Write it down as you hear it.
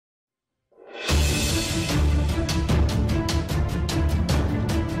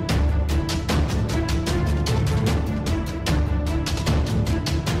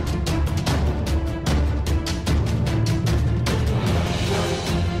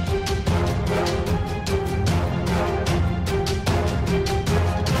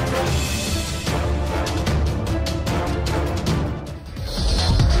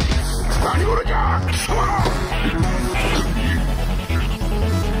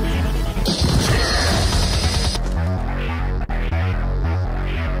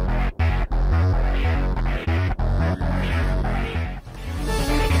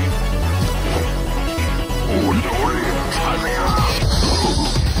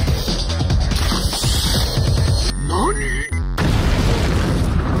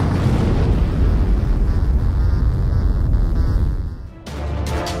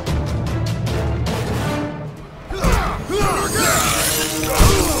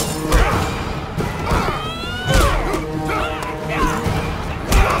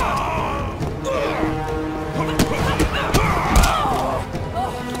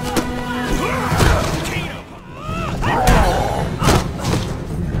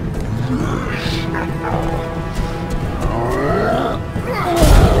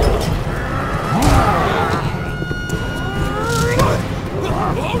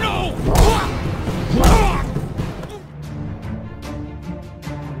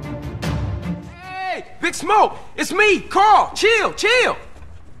Hey, Big Smoke, it's me, Carl. Chill, chill.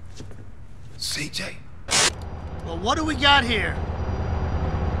 CJ? Well, what do we got here?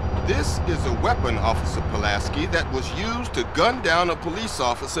 This is a weapon, Officer Pulaski, that was used to gun down a police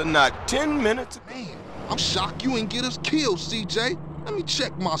officer not 10 minutes ago. Man, I'm shocked you ain't get us killed, CJ. Let me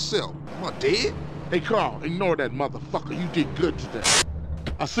check myself. Am I dead? Hey, Carl, ignore that motherfucker. You did good today.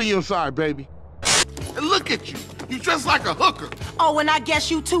 I'll see you inside, baby. And look at you. You dress like a hooker. Oh, and I guess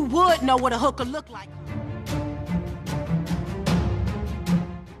you two would know what a hooker look like.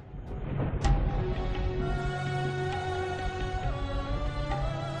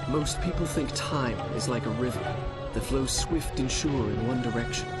 Most people think time is like a river that flows swift and sure in one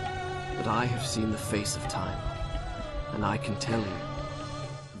direction. But I have seen the face of time, and I can tell you.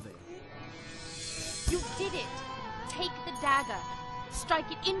 You did it! Take the dagger. Strike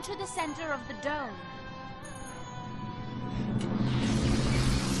it into the center of the dome.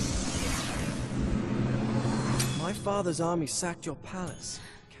 My father's army sacked your palace.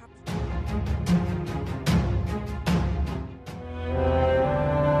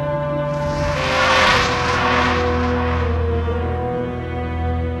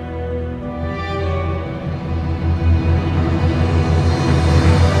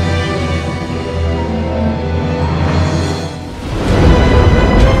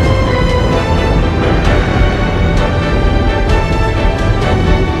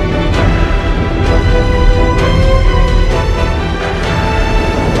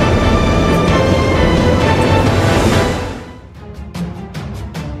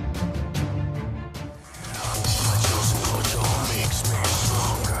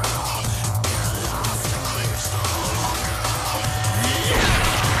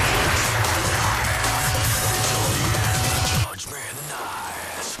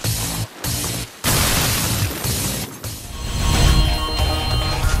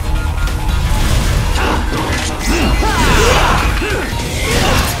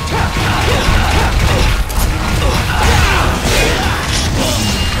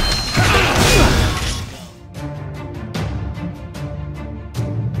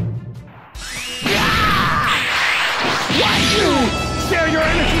 Share your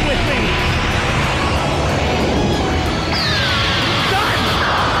energy with me!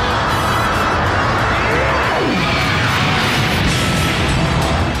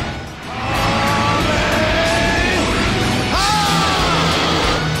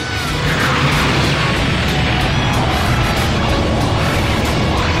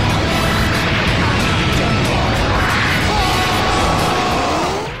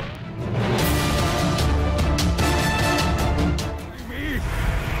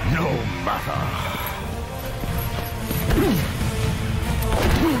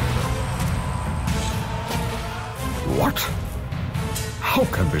 What? How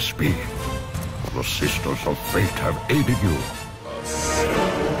can this be? The Sisters of Fate have aided you.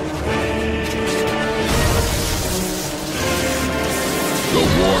 The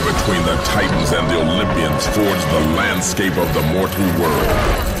war between the Titans and the Olympians forged the landscape of the mortal world.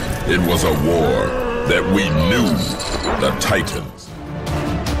 It was a war that we knew, the Titans.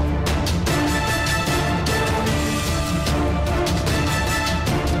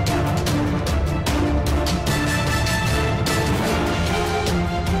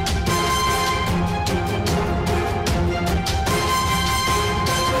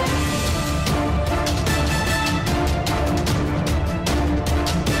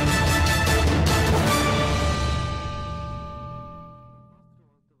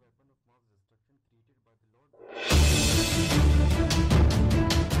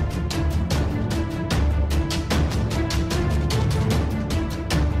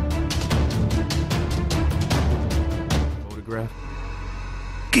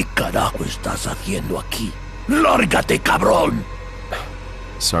 ¿Qué carajo estás haciendo aquí? ¡Lárgate, cabrón!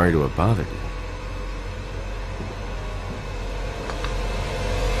 Sorry to have bothered you.